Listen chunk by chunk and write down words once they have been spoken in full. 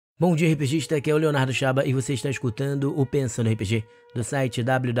Bom dia, RPGista, aqui é o Leonardo Chaba e você está escutando o Pensando RPG, do site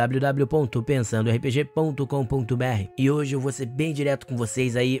www.pensandorpg.com.br. E hoje eu vou ser bem direto com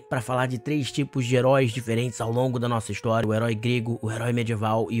vocês aí para falar de 3 tipos de heróis diferentes ao longo da nossa história: o herói grego, o herói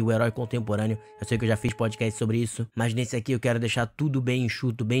medieval e o herói contemporâneo. Eu sei que eu já fiz podcast sobre isso, mas nesse aqui eu quero deixar tudo bem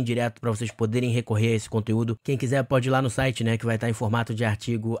enxuto, bem direto para vocês poderem recorrer a esse conteúdo. Quem quiser pode ir lá no site, né, que vai estar em formato de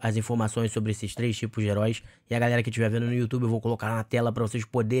artigo as informações sobre esses 3 tipos de heróis. E a galera que estiver vendo no YouTube eu vou colocar na tela para vocês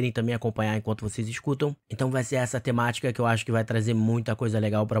poderem também acompanhar enquanto vocês escutam. Então vai ser essa temática que eu acho que vai trazer muita coisa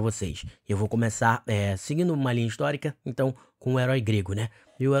legal para vocês. Eu vou começar seguindo uma linha histórica, então com o herói grego, né?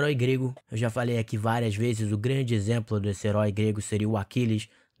 E o herói grego, eu já falei aqui várias vezes, o grande exemplo desse herói grego seria o Aquiles,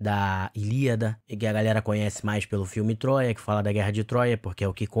 da Ilíada, e que a galera conhece mais pelo filme Troia, que fala da Guerra de Troia, porque é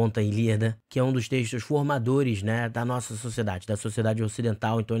o que conta a Ilíada, que é um dos textos formadores, né, da nossa sociedade, da sociedade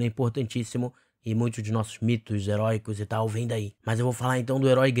ocidental. Então ele é importantíssimo e muitos de nossos mitos heróicos e tal vêm daí. Mas eu vou falar então do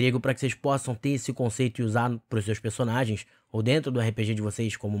herói grego para que vocês possam ter esse conceito e usar para os seus personagens, ou dentro do RPG de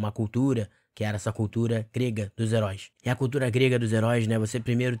vocês, como uma cultura, que era essa cultura grega dos heróis. E a cultura grega dos heróis, né, você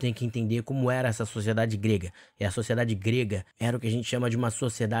primeiro tem que entender como era essa sociedade grega. E a sociedade grega era o que a gente chama de uma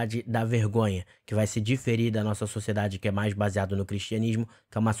sociedade da vergonha, que vai se diferir da nossa sociedade que é mais baseada no cristianismo,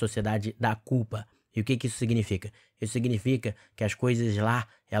 que é uma sociedade da culpa. E o que isso significa? Isso significa que as coisas lá,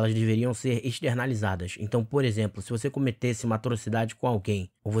 elas deveriam ser externalizadas. Então, por exemplo, se você cometesse uma atrocidade com alguém,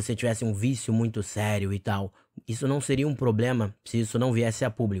 ou você tivesse um vício muito sério e tal, isso não seria um problema se isso não viesse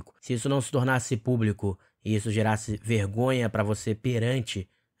a público. Se isso não se tornasse público e isso gerasse vergonha para você perante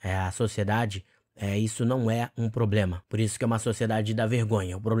a sociedade, isso não é um problema. Por isso que é uma sociedade da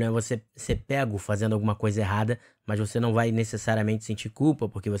vergonha. O problema é você ser pego fazendo alguma coisa errada, mas você não vai necessariamente sentir culpa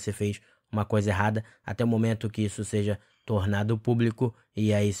porque você fez uma coisa errada até o momento que isso seja tornado público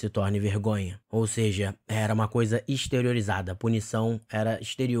e aí se torne vergonha. Ou seja, era uma coisa exteriorizada. A punição era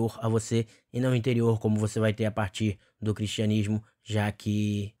exterior a você e não interior, como você vai ter a partir do cristianismo, já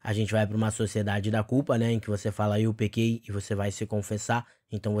que a gente vai para uma sociedade da culpa, né, em que você fala eu pequei e você vai se confessar.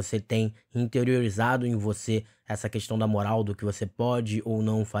 Então você tem interiorizado em você essa questão da moral, do que você pode ou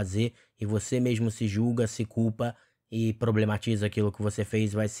não fazer, e você mesmo se julga, se culpa e problematiza aquilo que você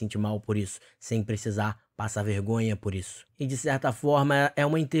fez e vai se sentir mal por isso, sem precisar passar vergonha por isso. E de certa forma é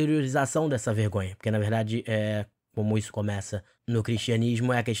uma interiorização dessa vergonha, porque na verdade como isso começa no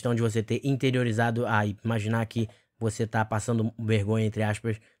cristianismo, é a questão de você ter interiorizado imaginar que você tá passando vergonha, entre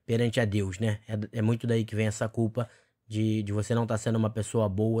aspas, perante a Deus, né? É muito daí que vem essa culpa de você não estar sendo uma pessoa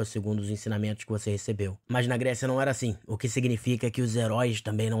boa segundo os ensinamentos que você recebeu. Mas na Grécia não era assim, o que significa que os heróis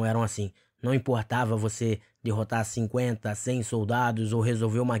também não eram assim. Não importava você derrotar 50, 100 soldados ou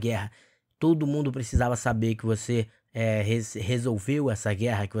resolver uma guerra. Todo mundo precisava saber que você resolveu essa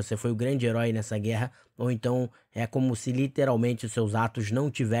guerra, que você foi o grande herói nessa guerra, ou então é como se literalmente os seus atos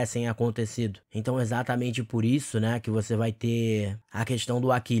não tivessem acontecido. Então exatamente por isso, né, que você vai ter a questão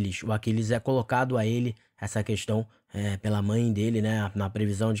do Aquiles. O Aquiles é colocado a ele essa questão pela mãe dele, né, na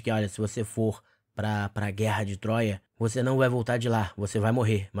previsão de que, olha, se você for para a guerra de Troia, você não vai voltar de lá, você vai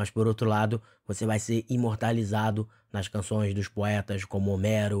morrer, mas por outro lado, você vai ser imortalizado nas canções dos poetas como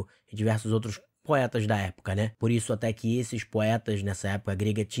Homero e diversos outros poetas da época, né? Por isso até que esses poetas nessa época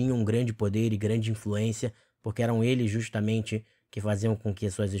grega tinham um grande poder e grande influência, porque eram eles justamente que faziam com que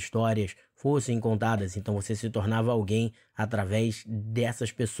suas histórias fossem contadas. Então você se tornava alguém através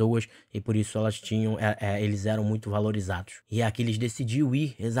dessas pessoas e por isso elas tinham, eles eram muito valorizados. E Aquiles decidiu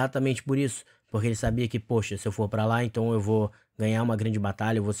ir exatamente por isso, porque ele sabia que, poxa, se eu for pra lá, então eu vou ganhar uma grande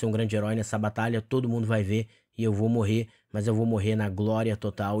batalha, eu vou ser um grande herói nessa batalha, todo mundo vai ver e eu vou morrer, mas eu vou morrer na glória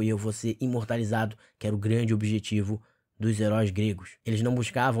total e eu vou ser imortalizado, que era o grande objetivo dos heróis gregos. Eles não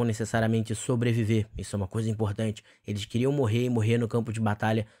buscavam necessariamente sobreviver, isso é uma coisa importante. Eles queriam morrer no campo de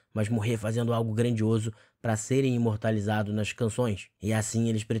batalha, mas morrer fazendo algo grandioso para serem imortalizados nas canções. E assim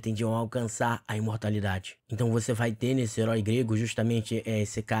eles pretendiam alcançar a imortalidade. Então você vai ter nesse herói grego justamente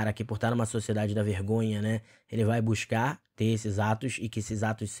esse cara que, por estar numa sociedade da vergonha, né, ele vai buscar ter esses atos e que esses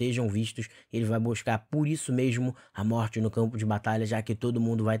atos sejam vistos. Ele vai buscar por isso mesmo a morte no campo de batalha, já que todo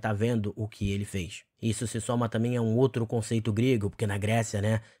mundo vai estar vendo o que ele fez. Isso se soma também a um outro conceito grego, porque na Grécia,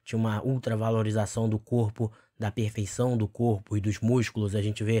 né, tinha uma ultravalorização do corpo, da perfeição do corpo e dos músculos. A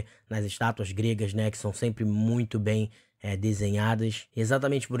gente vê nas estátuas gregas, né, que são sempre muito bem desenhadas. E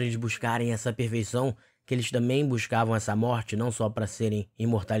exatamente por eles buscarem essa perfeição, que eles também buscavam essa morte, não só para serem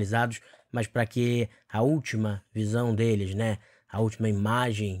imortalizados, mas para que a última visão deles, né, a última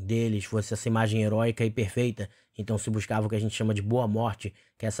imagem deles fosse essa imagem heróica e perfeita. Então se buscava o que a gente chama de boa morte,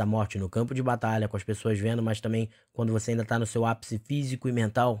 que é essa morte no campo de batalha, com as pessoas vendo, mas também quando você ainda está no seu ápice físico e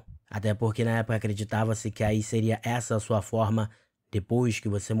mental. Até porque na época acreditava-se que aí seria essa a sua forma depois que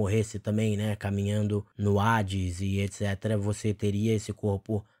você morresse também, né, caminhando no Hades e etc, você teria esse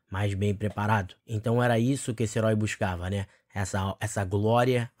corpo mais bem preparado. Então era isso que esse herói buscava, né? Essa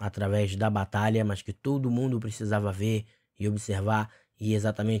glória através da batalha, mas que todo mundo precisava ver e observar e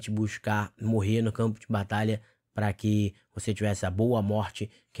exatamente buscar morrer no campo de batalha para que você tivesse a boa morte,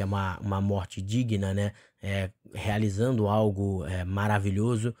 que é uma morte digna, né? Realizando algo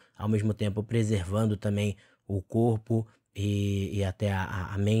maravilhoso, ao mesmo tempo preservando também o corpo e até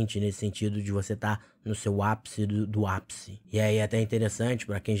a mente, nesse sentido de você estar no seu ápice do ápice. E aí é até interessante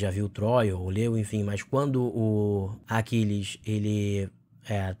para quem já viu Troia ou leu, enfim, mas quando o Aquiles, ele,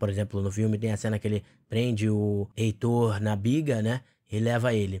 por exemplo, no filme tem a cena que ele prende o Heitor na biga, né, e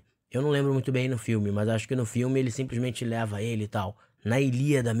leva ele. Eu não lembro muito bem no filme, mas acho que no filme ele simplesmente leva ele e tal. Na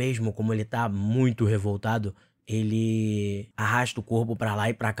Ilíada mesmo, como ele tá muito revoltado, ele arrasta o corpo pra lá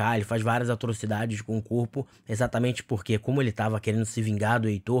e pra cá, ele faz várias atrocidades com o corpo, exatamente porque, como ele tava querendo se vingar do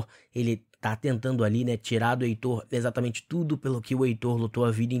Heitor, ele tá tentando ali, né, tirar do Heitor exatamente tudo pelo que o Heitor lutou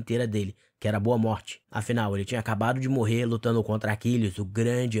a vida inteira dele, que era a boa morte. Afinal, ele tinha acabado de morrer lutando contra Aquiles, o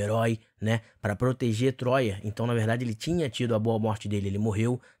grande herói, né, para proteger Troia. Então, na verdade, ele tinha tido a boa morte dele. Ele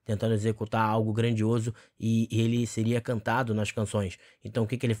morreu tentando executar algo grandioso e ele seria cantado nas canções. Então, o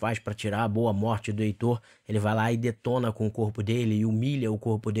que que ele faz para tirar a boa morte do Heitor? Ele vai lá e detona com o corpo dele e humilha o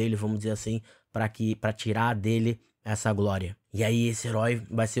corpo dele, vamos dizer assim, para tirar dele essa glória. E aí esse herói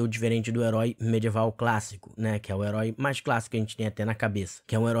vai ser o diferente do herói medieval clássico, né? Que é o herói mais clássico que a gente tem até na cabeça.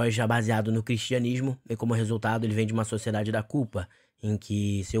 Que é um herói já baseado no cristianismo e como resultado ele vem de uma sociedade da culpa, em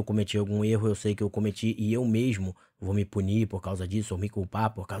que se eu cometi algum erro, eu sei que eu cometi e eu mesmo vou me punir por causa disso, ou me culpar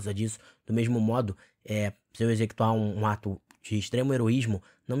por causa disso. Do mesmo modo, se eu executar um ato de extremo heroísmo,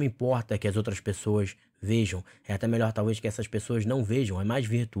 não me importa que as outras pessoas vejam. É até melhor talvez que essas pessoas não vejam. É mais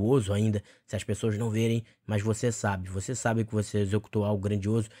virtuoso ainda se as pessoas não verem, mas você sabe. Você sabe que você executou algo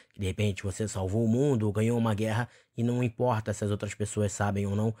grandioso, que de repente você salvou o mundo ou ganhou uma guerra e não importa se as outras pessoas sabem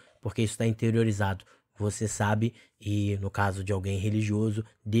ou não, porque isso está interiorizado. Você sabe e no caso de alguém religioso,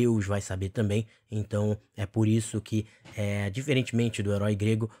 Deus vai saber também. Então é por isso que, diferentemente do herói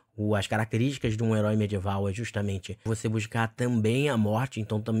grego, as características de um herói medieval é justamente você buscar também a morte.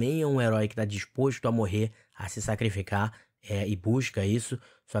 Então também é um herói que está disposto a morrer, a se sacrificar, e busca isso.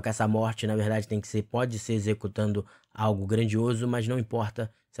 Só que essa morte, na verdade, pode ser executando algo grandioso, mas não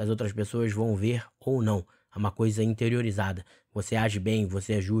importa se as outras pessoas vão ver ou não. É uma coisa interiorizada. Você age bem,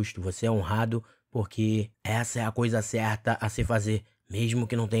 você é justo, você é honrado, porque essa é a coisa certa a se fazer, mesmo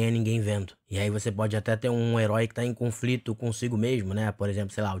que não tenha ninguém vendo. E aí você pode até ter um herói que tá em conflito consigo mesmo, né? Por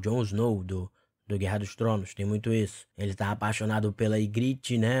exemplo, sei lá, o Jon Snow do Guerra dos Tronos, tem muito isso. Ele tá apaixonado pela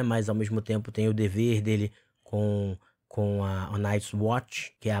Ygritte, né? Mas ao mesmo tempo tem o dever dele com a Night's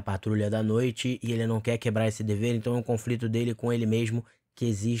Watch, que é a patrulha da noite, e ele não quer quebrar esse dever, então é um conflito dele com ele mesmo que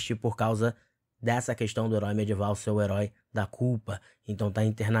existe por causa dessa questão do herói medieval ser o herói da culpa. Então tá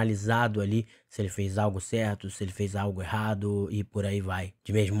internalizado ali se ele fez algo certo, se ele fez algo errado e por aí vai.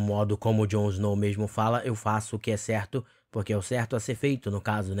 De mesmo modo como o Jon Snow mesmo fala, eu faço o que é certo porque é o certo a ser feito, no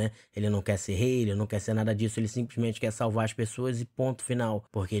caso, né? Ele não quer ser rei, ele não quer ser nada disso, ele simplesmente quer salvar as pessoas e ponto final.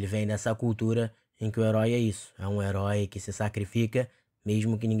 Porque ele vem dessa cultura em que o herói é isso, é um herói que se sacrifica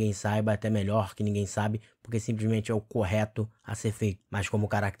mesmo que ninguém saiba, até melhor que ninguém sabe, porque simplesmente é o correto a ser feito. Mas como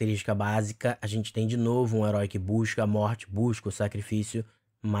característica básica, a gente tem de novo um herói que busca a morte, busca o sacrifício,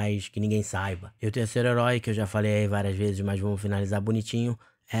 mas que ninguém saiba. E o terceiro herói, que eu já falei aí várias vezes, mas vamos finalizar bonitinho,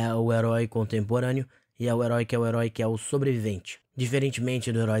 é o herói contemporâneo, e é o herói que é o sobrevivente.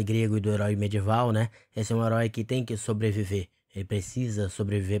 Diferentemente do herói grego e do herói medieval, né? Esse é um herói que tem que sobreviver. Ele precisa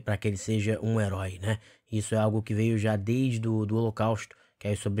sobreviver para que ele seja um herói, né? Isso é algo que veio já desde do Holocausto, que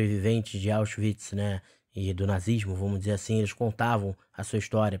é os sobreviventes de Auschwitz, né? E do nazismo, vamos dizer assim, eles contavam a sua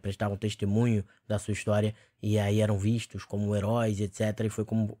história, prestavam testemunho da sua história e aí eram vistos como heróis, etc. E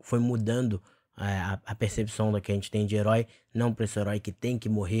foi mudando a percepção da que a gente tem de herói, não para esse herói que tem que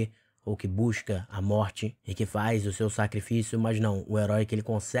morrer ou que busca a morte e que faz o seu sacrifício, mas não, o herói que ele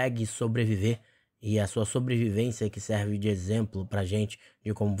consegue sobreviver. E a sua sobrevivência que serve de exemplo pra gente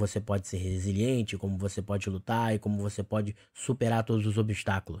de como você pode ser resiliente, como você pode lutar e como você pode superar todos os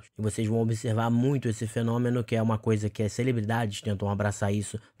obstáculos. E vocês vão observar muito esse fenômeno, que é uma coisa que as celebridades tentam abraçar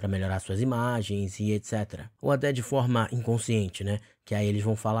isso para melhorar suas imagens e etc. Ou até de forma inconsciente, né? Que aí eles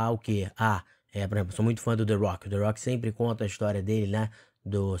vão falar o quê? Por exemplo, sou muito fã do The Rock. O The Rock sempre conta a história dele, né?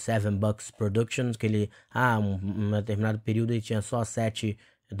 Do Seven Bucks Productions, que ele, um determinado período ele tinha só $7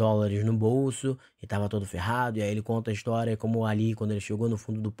 no bolso e tava todo ferrado, e aí ele conta a história como ali, quando ele chegou no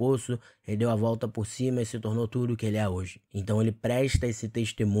fundo do poço, ele deu a volta por cima e se tornou tudo o que ele é hoje. Então ele presta esse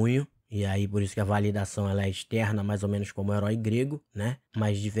testemunho E aí por isso que a validação ela é externa, mais ou menos como o herói grego, né?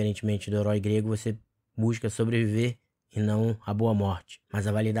 Mas diferentemente do herói grego, você busca sobreviver e não a boa morte. Mas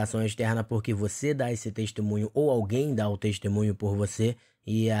a validação é externa porque você dá esse testemunho ou alguém dá o testemunho por você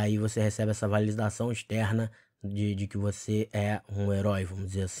e aí você recebe essa validação externa de que você é um herói, vamos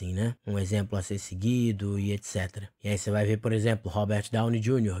dizer assim, né? Um exemplo a ser seguido e etc. E aí você vai ver, por exemplo, Robert Downey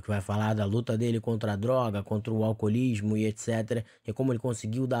Jr., que vai falar da luta dele contra a droga, contra o alcoolismo e etc. E como ele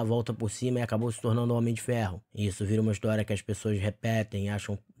conseguiu dar a volta por cima e acabou se tornando um Homem de Ferro. E isso vira uma história que as pessoas repetem,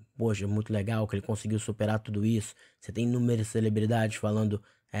 acham, poxa, muito legal que ele conseguiu superar tudo isso. Você tem inúmeras celebridades falando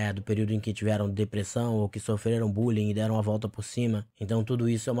do período em que tiveram depressão ou que sofreram bullying e deram a volta por cima. Então tudo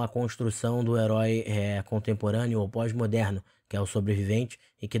isso é uma construção do herói contemporâneo ou pós-moderno, que é o sobrevivente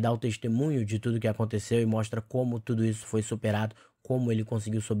e que dá o testemunho de tudo que aconteceu e mostra como tudo isso foi superado, como ele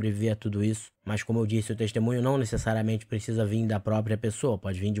conseguiu sobreviver a tudo isso. Mas como eu disse, o testemunho não necessariamente precisa vir da própria pessoa,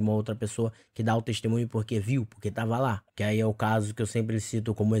 pode vir de uma outra pessoa que dá o testemunho porque viu, porque estava lá. Que aí é o caso que eu sempre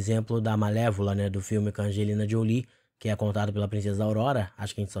cito como exemplo da Malévola, né, do filme com a Angelina Jolie, que é contado pela Princesa Aurora,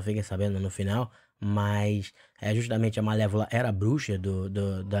 acho que a gente só fica sabendo no final, mas justamente a Malévola era bruxa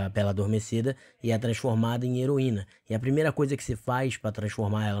da Bela Adormecida e é transformada em heroína. E a primeira coisa que se faz para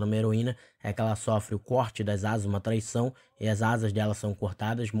transformar ela numa heroína é que ela sofre o corte das asas, uma traição, e as asas dela são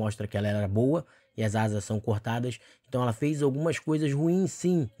cortadas, mostra que ela era boa, e as asas são cortadas, então ela fez algumas coisas ruins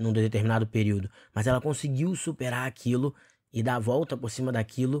sim, num determinado período, mas ela conseguiu superar aquilo e dar a volta por cima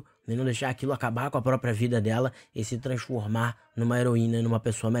daquilo e não deixar aquilo acabar com a própria vida dela e se transformar numa heroína e numa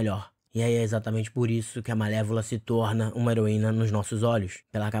pessoa melhor. E aí é exatamente por isso que a Malévola se torna uma heroína nos nossos olhos,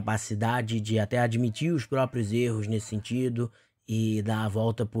 pela capacidade de até admitir os próprios erros nesse sentido e dar a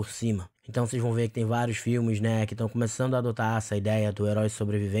volta por cima. Então vocês vão ver que tem vários filmes, né, que estão começando a adotar essa ideia do herói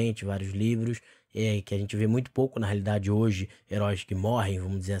sobrevivente, vários livros, que a gente vê muito pouco na realidade hoje, heróis que morrem,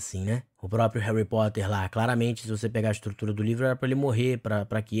 vamos dizer assim, né? O próprio Harry Potter lá, claramente, se você pegar a estrutura do livro, era para ele morrer,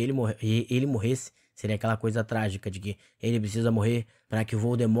 para que ele morresse. Seria aquela coisa trágica de que ele precisa morrer para que o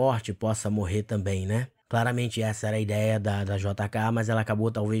Voldemort possa morrer também, né? Claramente essa era a ideia da JK, mas ela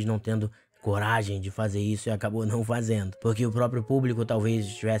acabou talvez não tendo coragem de fazer isso e acabou não fazendo. Porque o próprio público talvez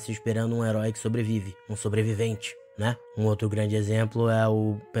estivesse esperando um herói que sobrevive, um sobrevivente, né? Um outro grande exemplo é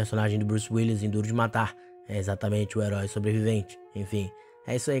o personagem do Bruce Willis em Duro de Matar. É exatamente o herói sobrevivente. Enfim,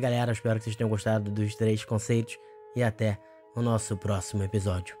 é isso aí, galera. Espero que vocês tenham gostado dos 3 conceitos e até o nosso próximo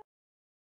episódio.